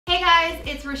guys,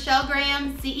 it's Rochelle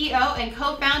Graham, CEO and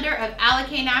co-founder of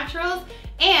Alikay Naturals,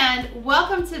 and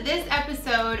welcome to this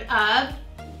episode of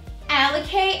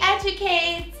Alikay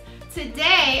Educates.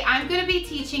 Today, I'm going to be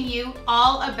teaching you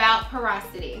all about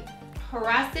porosity.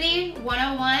 Porosity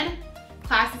 101,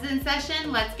 class is in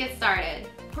session, let's get started.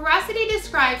 Porosity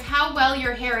describes how well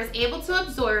your hair is able to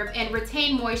absorb and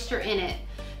retain moisture in it.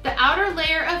 The outer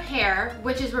layer of hair,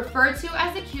 which is referred to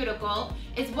as a cuticle,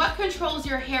 is what controls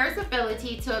your hair's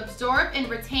ability to absorb and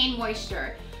retain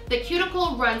moisture. The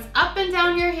cuticle runs up and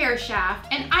down your hair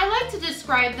shaft, and I like to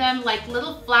describe them like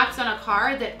little flaps on a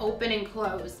car that open and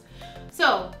close.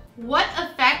 So, what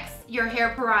affects your hair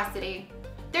porosity?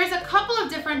 There's a couple of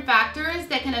different factors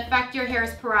that can affect your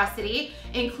hair's porosity,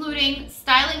 including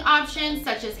styling options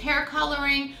such as hair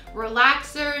coloring,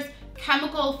 relaxers,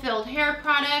 chemical-filled hair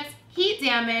products, heat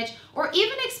damage, or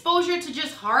even exposure to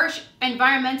just harsh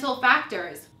environmental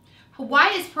factors.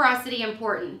 Why is porosity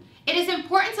important? It is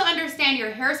important to understand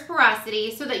your hair's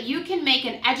porosity so that you can make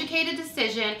an educated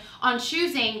decision on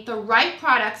choosing the right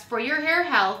products for your hair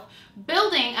health.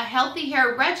 Building a healthy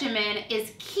hair regimen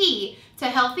is key to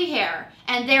healthy hair,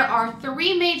 and there are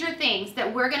three major things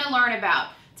that we're going to learn about.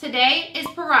 Today is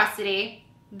porosity,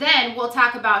 then we'll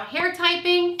talk about hair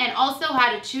typing and also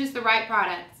how to choose the right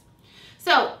products.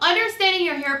 So, understanding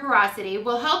your hair porosity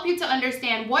will help you to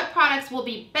understand what products will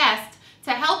be best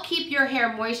to help keep your hair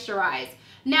moisturized.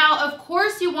 Now, of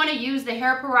course, you want to use the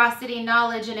hair porosity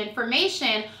knowledge and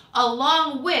information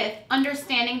along with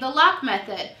understanding the lock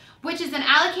method, which is an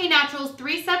Alikay Naturals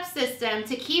 3-step system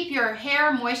to keep your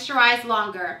hair moisturized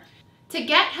longer. To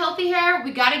get healthy hair,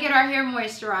 we got to get our hair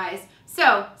moisturized.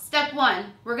 So, step 1,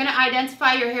 we're going to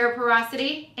identify your hair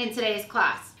porosity in today's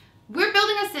class. We're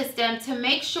building a system to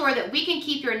make sure that we can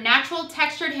keep your natural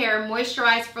textured hair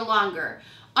moisturized for longer.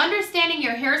 Understanding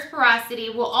your hair's porosity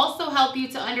will also help you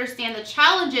to understand the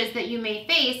challenges that you may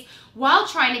face while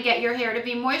trying to get your hair to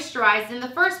be moisturized in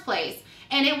the first place.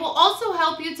 And it will also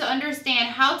help you to understand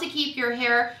how to keep your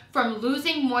hair from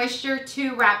losing moisture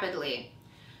too rapidly.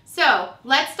 So,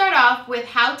 let's start off with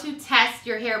how to test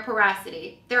your hair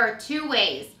porosity. There are 2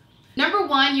 ways. Number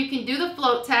 1, you can do the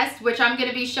float test, which I'm going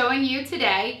to be showing you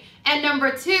today. And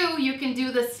number 2, you can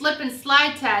do the slip and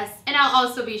slide test, and I'll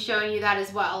also be showing you that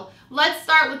as well. Let's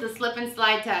start with the slip and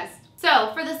slide test.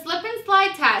 So for the slip and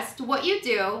slide test, what you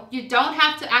do, you don't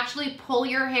have to actually pull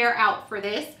your hair out for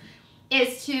this,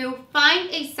 is to find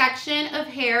a section of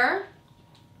hair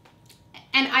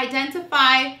and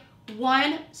identify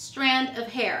one strand of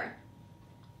hair.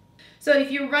 So if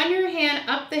you run your hand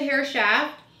up the hair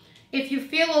shaft, if you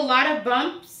feel a lot of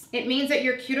bumps, it means that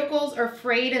your cuticles are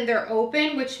frayed and they're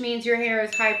open, which means your hair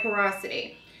is high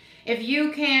porosity. If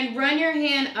you can run your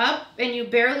hand up and you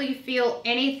barely feel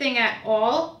anything at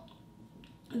all,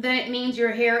 then it means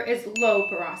your hair is low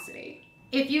porosity.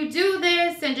 If you do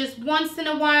this and just once in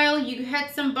a while you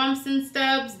hit some bumps and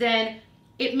stubs, then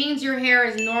it means your hair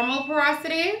is normal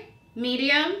porosity,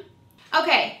 medium.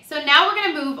 Okay, so now we're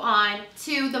going to move on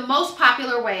to the most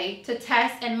popular way to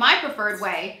test, and my preferred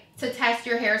way to test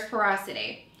your hair's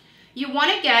porosity. You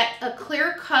want to get a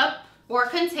clear cup or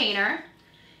container,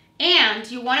 and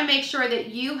you want to make sure that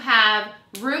you have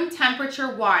room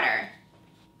temperature water.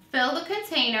 Fill the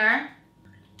container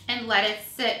and let it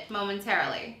sit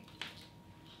momentarily.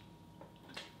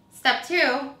 Step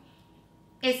 2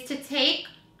 is to take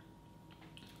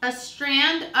a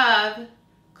strand of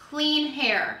clean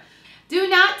hair. Do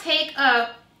not take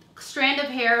a strand of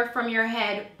hair from your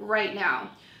head right now.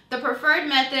 The preferred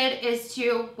method is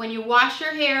to, when you wash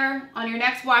your hair on your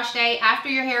next wash day, after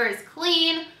your hair is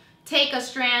clean, take a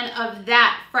strand of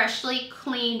that freshly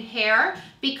cleaned hair,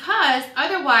 because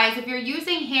otherwise, if you're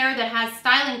using hair that has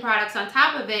styling products on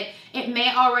top of it, it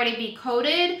may already be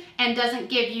coated and doesn't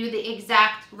give you the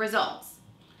exact results.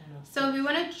 So we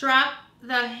want to drop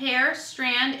the hair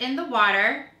strand in the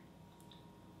water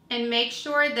and make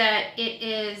sure that it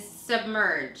is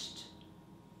submerged.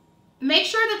 Make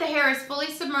sure that the hair is fully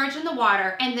submerged in the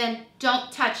water and then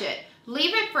don't touch it.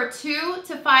 Leave it for 2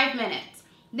 to 5 minutes.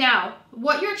 Now,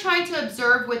 what you're trying to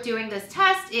observe with doing this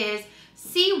test is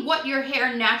see what your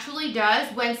hair naturally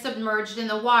does when submerged in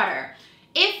the water.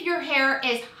 If your hair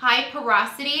is high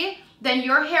porosity, then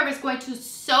your hair is going to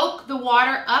soak the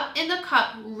water up in the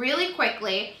cup really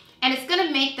quickly, and it's going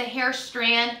to make the hair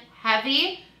strand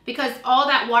heavy because all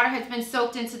that water has been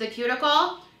soaked into the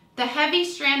cuticle. The heavy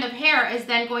strand of hair is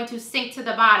then going to sink to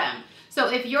the bottom. So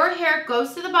if your hair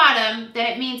goes to the bottom, then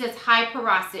it means it's high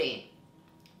porosity.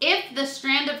 If the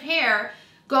strand of hair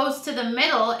goes to the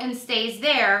middle and stays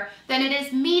there, then it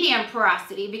is medium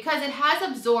porosity because it has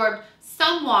absorbed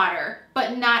some water,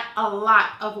 but not a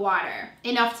lot of water,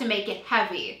 enough to make it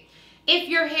heavy. If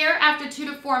your hair after 2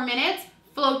 to 4 minutes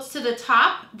floats to the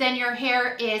top, then your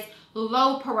hair is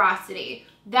low porosity.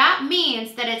 That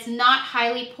means that it's not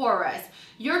highly porous.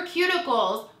 Your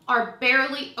cuticles are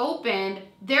barely opened,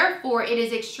 therefore it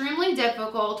is extremely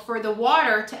difficult for the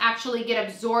water to actually get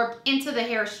absorbed into the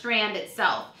hair strand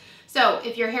itself. So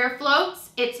if your hair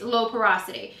floats, it's low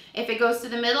porosity. If it goes to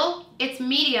the middle, it's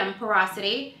medium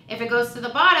porosity. If it goes to the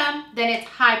bottom, then it's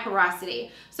high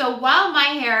porosity. So while my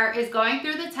hair is going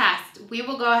through the test, we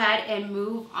will go ahead and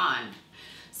move on.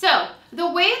 So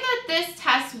the way that this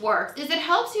test works is it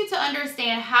helps you to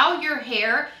understand how your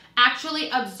hair actually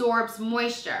absorbs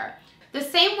moisture. The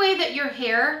same way that your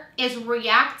hair is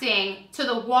reacting to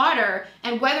the water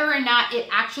and whether or not it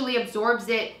actually absorbs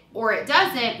it or it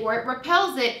doesn't, or it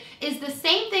repels it, is the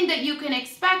same thing that you can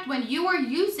expect when you are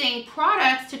using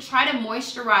products to try to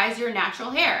moisturize your natural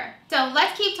hair. So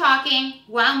let's keep talking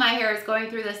while my hair is going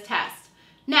through this test.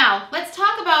 Now, let's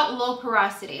talk about low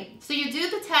porosity. So you do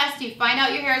the test, you find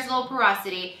out your hair is low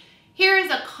porosity. Here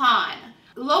is a con.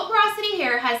 Low porosity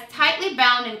hair has tightly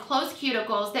bound and closed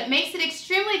cuticles that makes it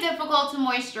extremely difficult to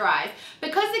moisturize.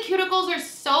 Because the cuticles are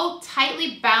so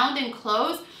tightly bound and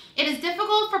closed, it is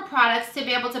difficult for products to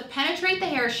be able to penetrate the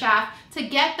hair shaft to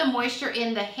get the moisture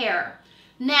in the hair.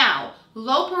 Now,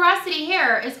 low porosity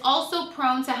hair is also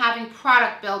prone to having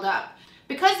product buildup.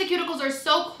 Because the cuticles are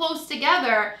so close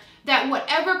together that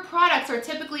whatever products are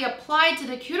typically applied to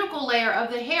the cuticle layer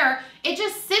of the hair, it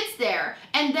just sits there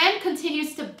and then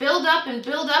continues to build up and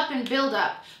build up and build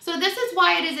up. So this is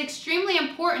why it is extremely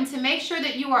important to make sure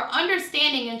that you are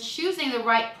understanding and choosing the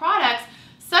right products,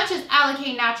 such as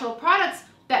Alikay Natural products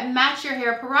that match your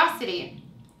hair porosity.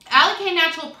 Alikay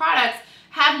Natural products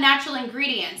have natural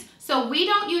ingredients, so we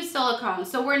don't use silicone,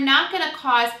 so we're not going to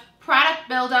cause product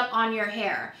buildup on your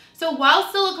hair. So while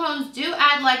silicones do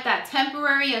add like that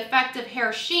temporary effect of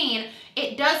hair sheen,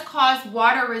 it does cause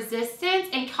water resistance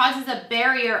and causes a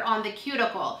barrier on the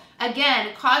cuticle, again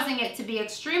causing it to be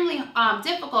extremely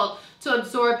difficult to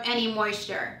absorb any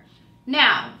moisture.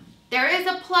 Now, there is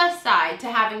a plus side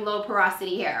to having low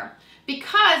porosity hair,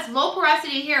 because low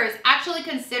porosity hair is actually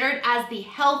considered as the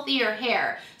healthier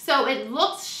hair. So it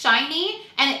looks shiny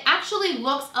and it actually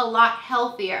looks a lot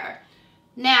healthier.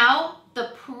 Now,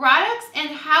 the products and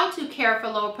how to care for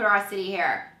low porosity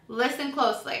hair. Listen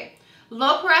closely.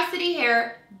 Low porosity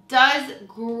hair does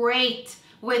great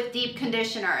with deep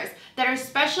conditioners that are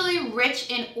especially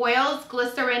rich in oils,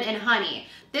 glycerin, and honey.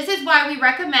 This is why we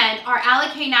recommend our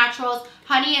Alikay Naturals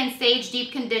Honey and Sage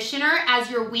Deep Conditioner as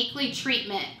your weekly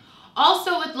treatment.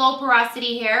 Also with low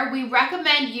porosity hair, we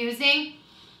recommend using,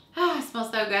 it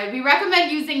smells so good. We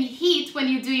recommend using heat when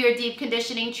you do your deep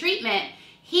conditioning treatment.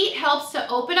 Heat helps to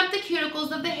open up the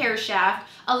cuticles of the hair shaft,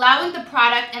 allowing the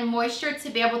product and moisture to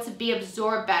be able to be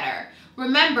absorbed better.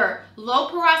 Remember, low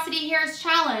porosity hair's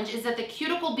challenge is that the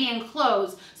cuticle being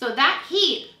closed, so that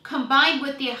heat combined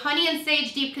with the Honey and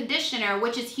Sage Deep Conditioner,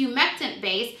 which is humectant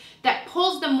based, that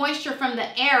pulls the moisture from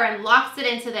the air and locks it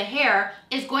into the hair,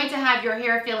 is going to have your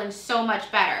hair feeling so much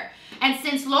better. And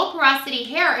since low porosity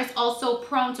hair is also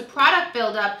prone to product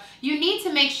buildup, you need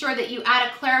to make sure that you add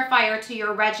a clarifier to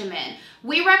your regimen.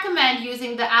 We recommend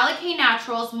using the Alikay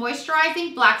Naturals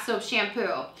Moisturizing Black Soap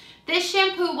Shampoo. This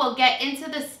shampoo will get into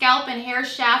the scalp and hair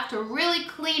shaft to really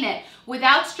clean it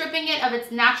without stripping it of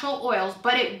its natural oils,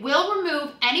 but it will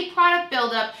remove any product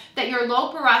buildup that your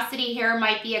low porosity hair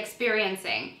might be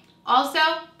experiencing. Also,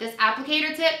 this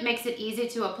applicator tip makes it easy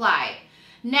to apply.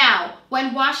 Now,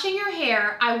 when washing your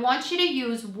hair, I want you to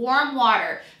use warm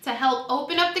water to help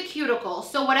open up the cuticle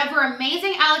so whatever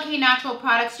amazing Alikay Natural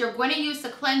products you're going to use to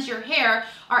cleanse your hair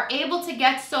are able to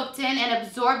get soaked in and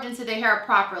absorbed into the hair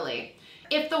properly.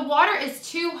 If the water is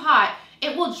too hot,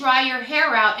 it will dry your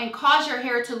hair out and cause your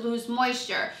hair to lose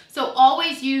moisture, so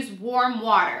always use warm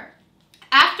water.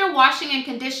 After washing and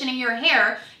conditioning your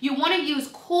hair, you want to use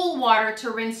cool water to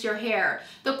rinse your hair.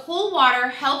 The cool water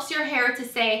helps your hair to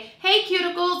say, hey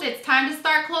cuticles, it's time to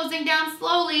start closing down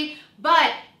slowly.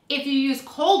 But if you use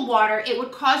cold water, it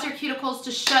would cause your cuticles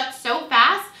to shut so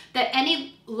fast that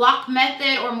any lock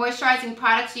method or moisturizing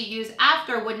products you use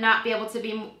after would not be able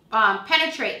to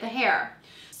penetrate the hair.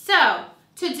 So,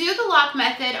 to do the lock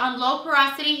method on low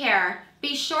porosity hair,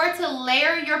 be sure to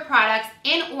layer your products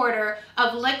in order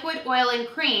of liquid, oil, and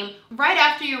cream right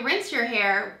after you rinse your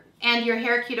hair and your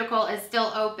hair cuticle is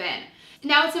still open.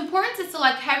 Now, it's important to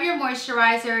select heavier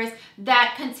moisturizers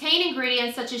that contain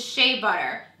ingredients such as shea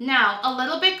butter. Now, a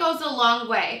little bit goes a long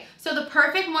way. So the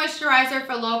perfect moisturizer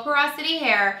for low porosity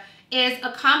hair is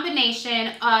a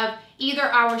combination of either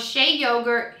our Shea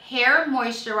Yogurt hair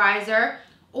moisturizer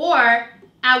or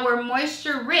our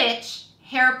moisture rich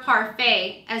hair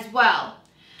parfait as well.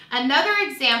 Another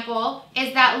example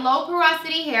is that low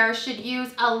porosity hair should use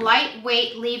a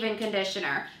lightweight leave-in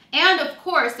conditioner. And of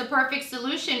course, the perfect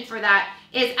solution for that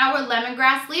is our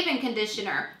lemongrass leave-in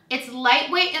conditioner. It's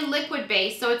lightweight and liquid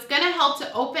based, so it's going to help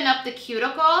to open up the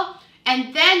cuticle,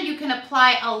 and then you can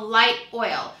apply a light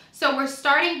oil. So we're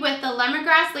starting with the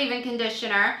lemongrass leave-in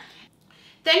conditioner.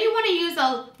 Then you want to use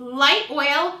a light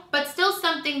oil, but still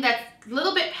something that's a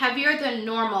little bit heavier than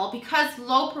normal because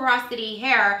low porosity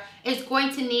hair is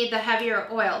going to need the heavier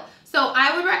oil. So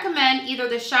I would recommend either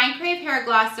the Shine Crave Hair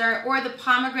Glosser or the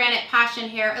Pomegranate Passion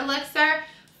Hair Elixir,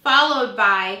 followed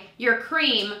by your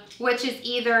cream, which is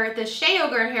either the Shea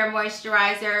Yogurt Hair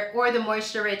Moisturizer or the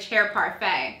Moisture Rich Hair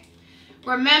Parfait.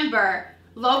 Remember,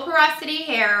 low porosity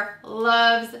hair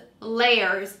loves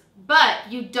layers, but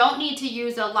you don't need to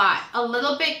use a lot. A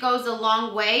little bit goes a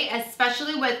long way,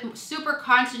 especially with super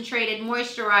concentrated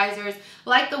moisturizers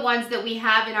like the ones that we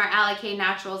have in our Alikay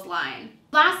Naturals line.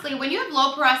 Lastly, when you have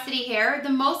low porosity hair, the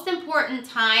most important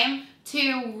time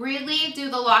to really do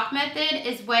the lock method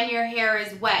is when your hair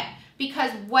is wet,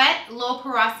 because wet, low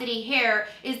porosity hair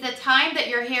is the time that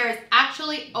your hair is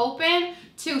actually open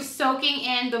to soaking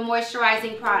in the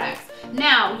moisturizing products.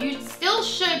 Now, you still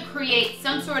should create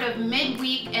some sort of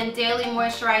midweek and daily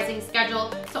moisturizing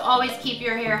schedule to always keep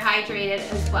your hair hydrated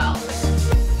as well.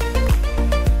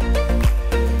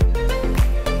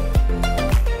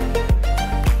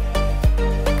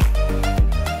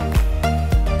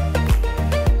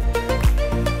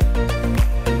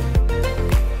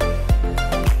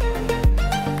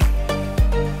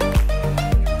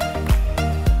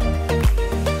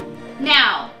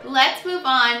 Let's move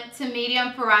on to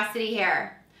medium porosity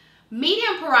hair.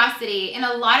 Medium porosity in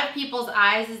a lot of people's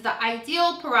eyes is the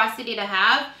ideal porosity to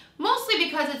have, mostly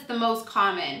because it's the most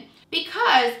common.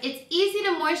 Because it's easy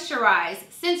to moisturize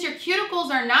since your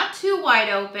cuticles are not too wide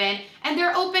open and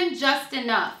they're open just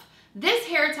enough. This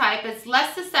hair type is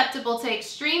less susceptible to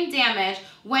extreme damage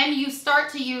when you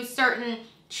start to use certain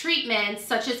treatments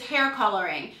such as hair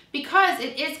coloring because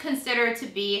it is considered to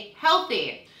be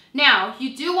healthy. Now,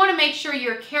 you do want to make sure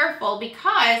you're careful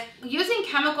because using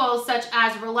chemicals such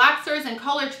as relaxers and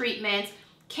color treatments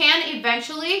can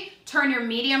eventually turn your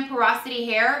medium porosity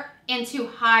hair into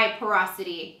high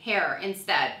porosity hair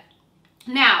instead.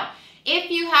 Now, if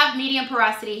you have medium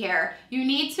porosity hair, you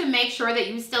need to make sure that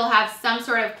you still have some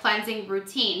sort of cleansing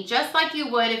routine, just like you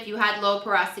would if you had low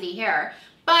porosity hair.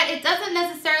 But it doesn't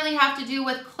necessarily have to do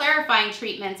with clarifying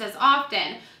treatments as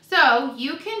often. So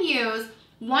you can use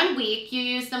 1 week, you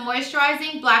use the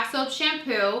moisturizing black soap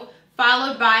shampoo,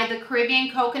 followed by the Caribbean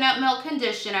coconut milk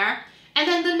conditioner. And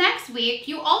then the next week,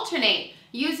 you alternate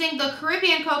using the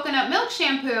Caribbean coconut milk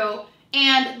shampoo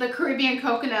and the Caribbean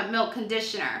coconut milk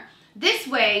conditioner. This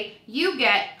way, you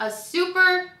get a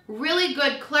super, really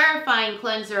good clarifying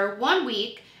cleanser 1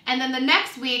 week, and then the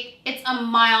next week, it's a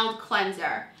mild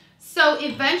cleanser. So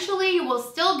eventually, you will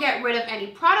still get rid of any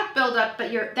product buildup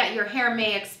that your hair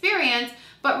may experience.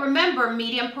 But remember,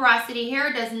 medium porosity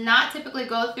hair does not typically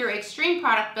go through extreme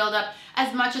product buildup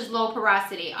as much as low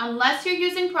porosity, unless you're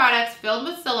using products filled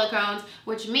with silicones,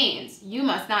 which means you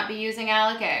must not be using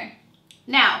Alikay.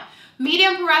 Now,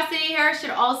 medium porosity hair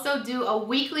should also do a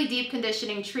weekly deep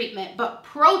conditioning treatment, but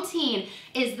protein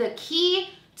is the key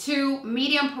to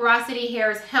medium porosity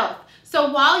hair's health. So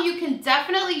while you can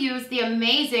definitely use the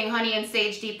amazing Honey and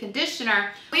Sage Deep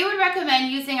Conditioner, we would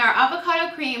recommend using our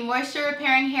Avocado Cream Moisture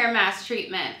Repairing Hair Mask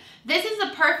Treatment. This is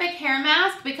a perfect hair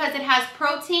mask because it has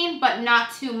protein, but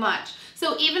not too much.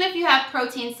 So even if you have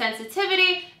protein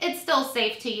sensitivity, it's still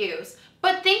safe to use.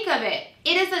 But think of it,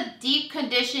 it is a deep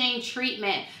conditioning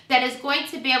treatment that is going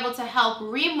to be able to help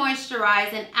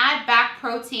re-moisturize and add back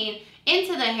protein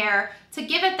into the hair to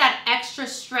give it that extra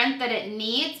strength that it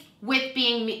needs with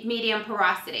being medium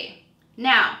porosity.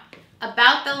 Now,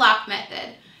 about the lock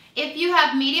method. If you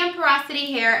have medium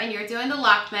porosity hair and you're doing the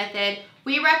lock method,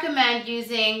 we recommend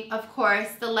using, of course,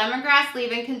 the lemongrass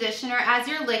leave-in conditioner as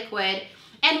your liquid.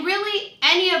 And really,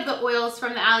 any of the oils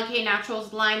from the Alikay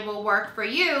Naturals line will work for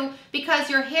you because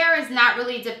your hair is not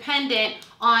really dependent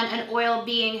on an oil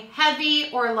being heavy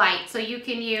or light. So you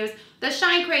can use the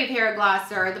Shine Crave Hair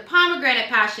Glosser, the Pomegranate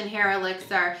Passion Hair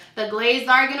Elixir, the Glazed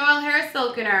Argan Oil Hair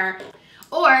Silkener,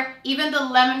 or even the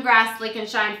Lemongrass Slick and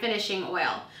Shine Finishing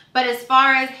Oil. But as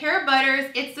far as hair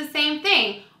butters, it's the same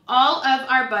thing. All of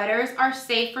our butters are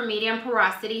safe for medium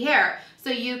porosity hair.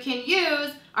 So you can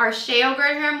use our Shea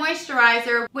Yogurt Hair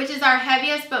Moisturizer, which is our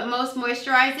heaviest but most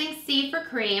moisturizing C for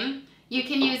cream. You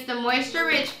can use the Moisture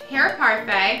Rich Hair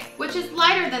Parfait, which is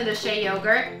lighter than the Shea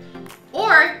Yogurt.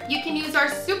 Or you can use our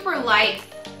super light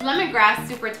Lemongrass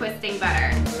Super Twisting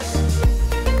Butter.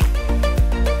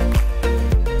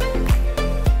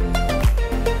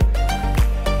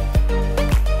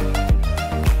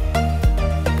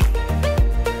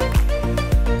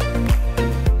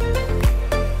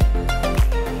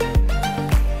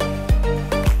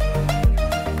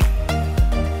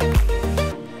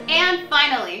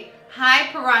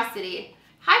 high porosity.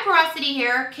 High porosity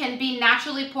hair can be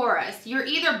naturally porous. You're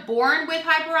either born with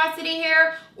high porosity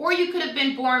hair, or you could have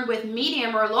been born with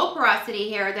medium or low porosity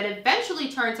hair that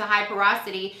eventually turned to high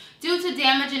porosity due to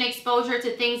damage and exposure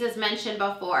to things as mentioned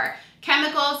before.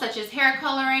 Chemicals such as hair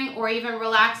coloring or even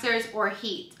relaxers or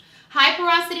heat. High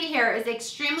porosity hair is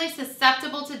extremely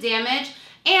susceptible to damage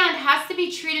and has to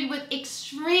be treated with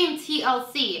extreme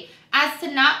TLC as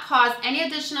to not cause any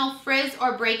additional frizz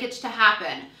or breakage to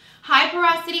happen. High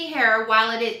porosity hair,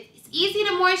 while it is easy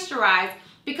to moisturize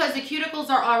because the cuticles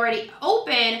are already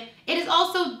open, it is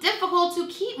also difficult to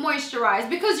keep moisturized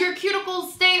because your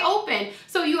cuticles stay open.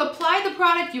 So you apply the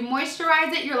product, you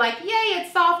moisturize it, you're like, yay,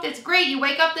 it's soft, it's great. You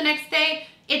wake up the next day,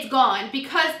 it's gone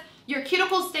because your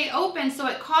cuticles stay open, so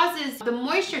it causes the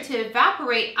moisture to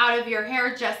evaporate out of your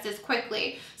hair just as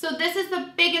quickly. So this is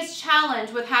the biggest challenge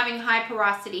with having high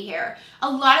porosity hair. A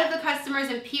lot of the customers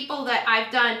and people that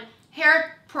I've done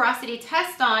hair porosity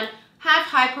tests on have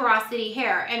high porosity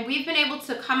hair, and we've been able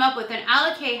to come up with an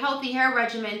Alikay healthy hair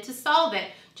regimen to solve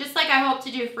it, just like I hope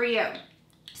to do for you.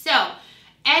 So,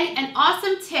 and an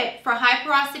awesome tip for high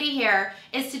porosity hair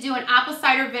is to do an apple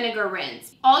cider vinegar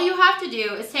rinse. All you have to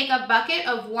do is take a bucket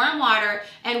of warm water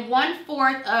and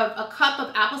 1/4 of a cup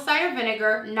of apple cider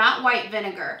vinegar, not white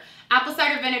vinegar. Apple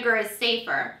cider vinegar is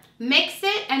safer. Mix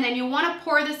it, and then you want to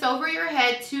pour this over your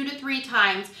head 2 to 3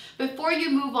 times before you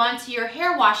move on to your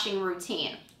hair washing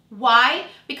routine. Why?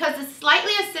 Because the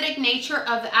slightly acidic nature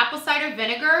of the apple cider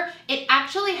vinegar, it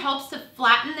actually helps to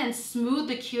flatten and smooth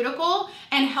the cuticle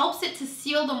and helps it to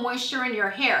seal the moisture in your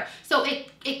hair. So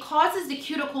it causes the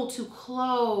cuticle to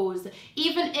close,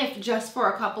 even if just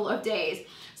for a couple of days.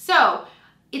 So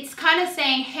it's kind of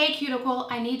saying, hey cuticle,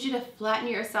 I need you to flatten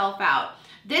yourself out.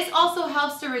 This also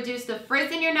helps to reduce the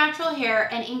frizz in your natural hair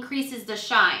and increases the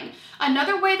shine.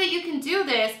 Another way that you can do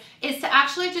this is to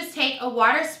actually just take a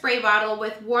water spray bottle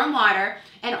with warm water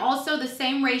and also the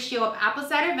same ratio of apple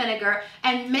cider vinegar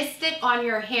and mist it on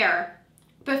your hair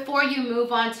before you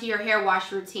move on to your hair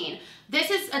wash routine.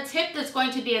 This is a tip that's going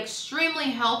to be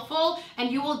extremely helpful, and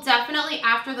you will definitely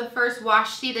after the first wash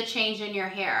see the change in your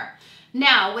hair.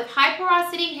 Now, with high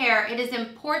porosity hair, it is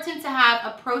important to have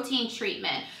a protein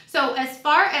treatment. So as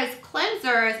far as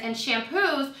cleansers and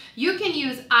shampoos, you can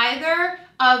use either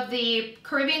of the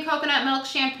Caribbean coconut milk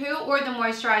shampoo or the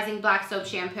moisturizing black soap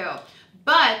shampoo.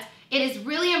 But it is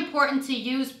really important to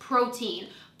use protein.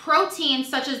 Protein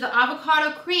such as the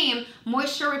avocado cream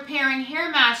moisture repairing hair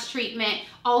mask treatment,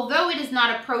 although it is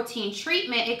not a protein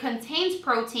treatment, it contains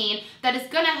protein that is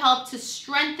going to help to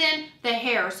strengthen the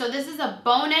hair. So this is a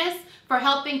bonus for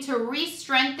helping to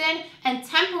re-strengthen and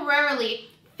temporarily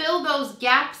fill those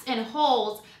gaps and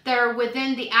holes that are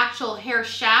within the actual hair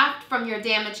shaft from your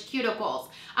damaged cuticles.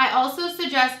 I also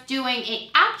suggest doing an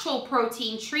actual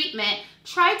protein treatment.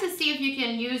 Try to see if you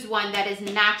can use one that is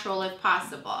natural if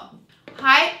possible.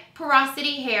 High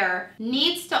porosity hair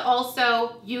needs to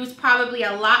also use probably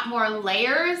a lot more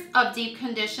layers of deep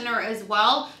conditioner as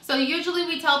well. So usually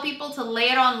we tell people to lay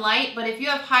it on light, but if you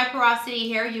have high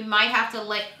porosity hair, you might have to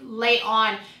lay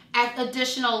on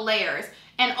additional layers.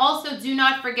 And also do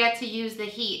not forget to use the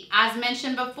heat. As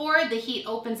mentioned before, the heat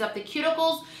opens up the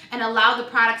cuticles and allow the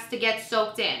products to get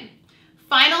soaked in.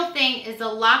 Final thing is the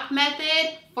lock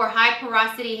method for high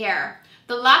porosity hair.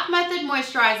 The lock method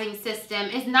moisturizing system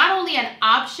is not only an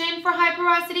option for high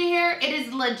porosity hair, it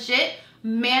is legit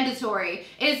mandatory.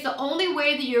 It is the only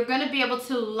way that you're going to be able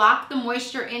to lock the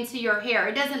moisture into your hair.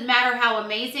 It doesn't matter how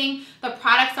amazing the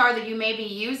products are that you may be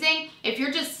using. If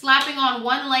you're just slapping on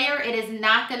one layer, it is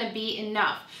not going to be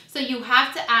enough. So you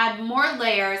have to add more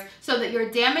layers so that your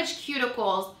damaged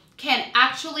cuticles can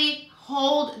actually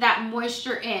hold that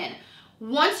moisture in.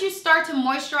 Once you start to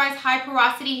moisturize high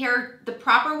porosity hair the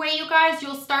proper way, you guys,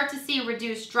 you'll start to see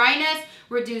reduced dryness,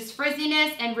 reduced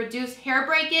frizziness, and reduced hair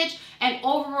breakage, and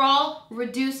overall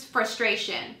reduced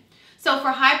frustration. So for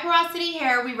high porosity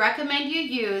hair, we recommend you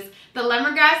use the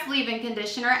lemongrass leave-in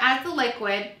conditioner as the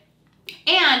liquid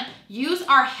and use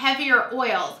our heavier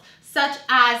oils such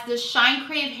as the Shine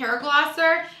Crave Hair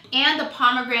Glosser and the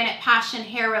Pomegranate Passion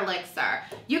Hair Elixir.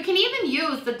 You can even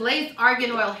use the Glazed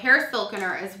Argan Oil Hair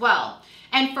Silkener as well.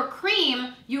 And for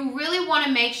cream, you really want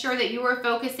to make sure that you are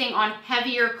focusing on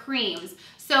heavier creams.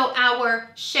 So our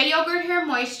Shea Yogurt Hair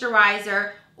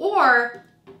Moisturizer or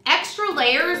extra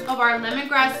layers of our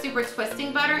lemongrass super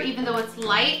twisting butter, even though it's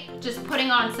light, just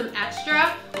putting on some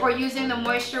extra, or using the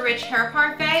Moisture Rich Hair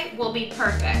Parfait will be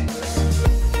perfect.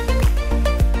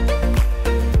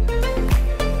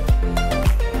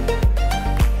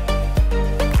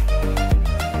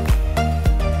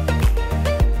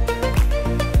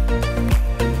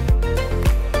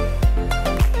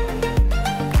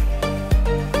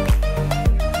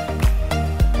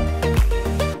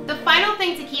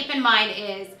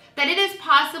 that it is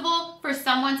possible for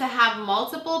someone to have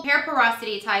multiple hair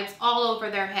porosity types all over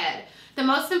their head. The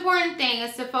most important thing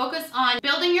is to focus on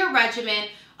building your regimen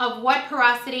of what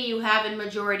porosity you have in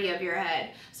majority of your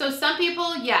head. So some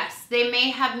people, yes, they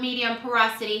may have medium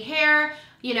porosity hair,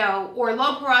 you know, or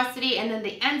low porosity, and then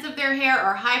the ends of their hair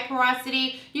are high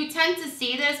porosity. You tend to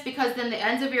see this because then the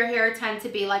ends of your hair tend to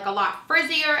be like a lot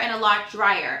frizzier and a lot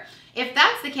drier. If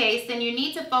that's the case, then you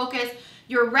need to focus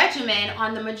your regimen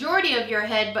on the majority of your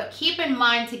head, but keep in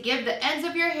mind to give the ends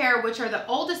of your hair, which are the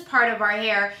oldest part of our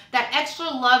hair, that extra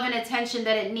love and attention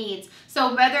that it needs.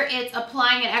 So whether it's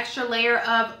applying an extra layer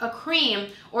of a cream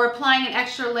or applying an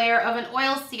extra layer of an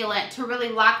oil sealant to really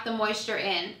lock the moisture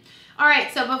in. All right,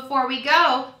 so before we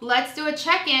go, let's do a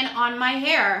check-in on my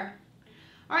hair.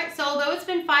 All right, so although it's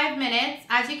been 5 minutes,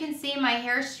 as you can see, my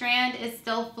hair strand is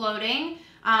still floating.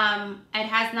 It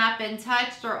has not been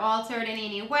touched or altered in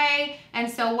any way. And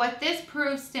so what this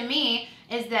proves to me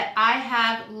is that I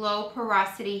have low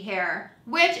porosity hair,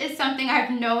 which is something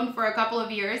I've known for a couple of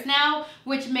years now,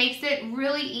 which makes it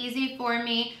really easy for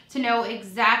me to know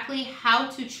exactly how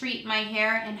to treat my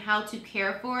hair and how to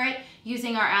care for it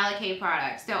using our Alikay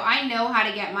products. So I know how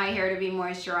to get my hair to be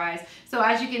moisturized. So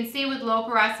as you can see with low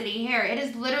porosity hair, it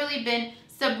has literally been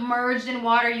submerged in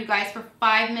water, you guys, for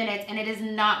 5 minutes, and it is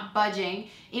not budging.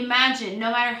 Imagine, no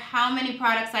matter how many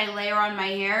products I layer on my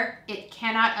hair, it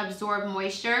cannot absorb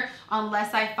moisture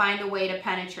unless I find a way to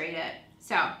penetrate it.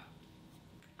 So, all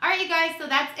right, you guys, so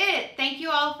that's it. Thank you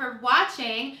all for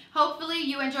watching. Hopefully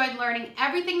you enjoyed learning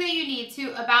everything that you need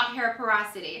to about hair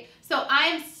porosity. So I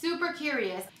am super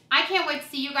curious. I can't wait to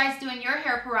see you guys doing your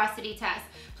hair porosity test.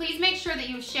 Please make sure that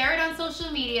you share it on social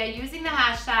media using the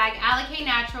hashtag Alikay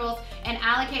Naturals and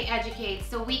Alikay Educates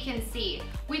so we can see.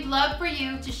 We'd love for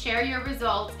you to share your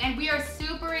results, and we are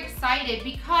super excited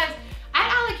because at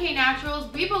Alikay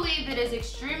Naturals, we believe it is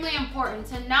extremely important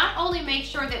to not only make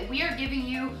sure that we are giving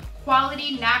you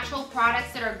quality natural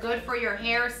products that are good for your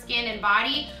hair, skin, and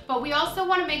body, but we also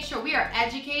want to make sure we are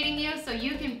educating you so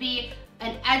you can be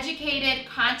an educated,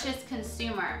 conscious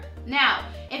consumer. Now,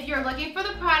 if you're looking for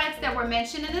the products that were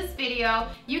mentioned in this video,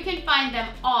 you can find them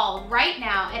all right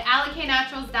now at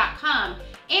alikaynaturals.com.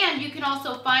 And you can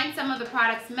also find some of the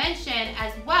products mentioned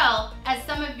as well as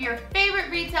some of your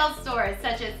favorite retail stores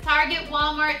such as Target,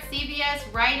 Walmart,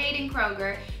 CVS, Rite Aid, and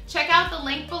Kroger. Check out the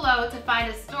link below to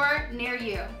find a store near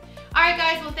you. Alright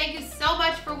guys, well thank you so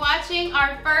much for watching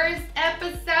our first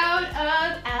episode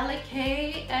of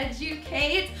Alikay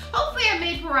Educates. Hopefully I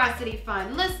made porosity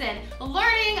fun. Listen,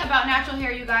 learning about natural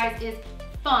hair, you guys, is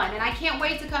fun, and I can't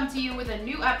wait to come to you with a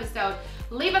new episode.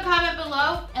 Leave a comment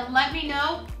below and let me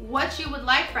know what you would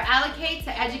like for Alikay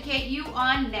to educate you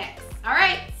on next.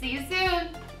 Alright, see you soon.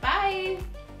 Bye.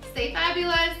 Stay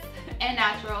fabulous and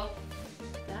natural.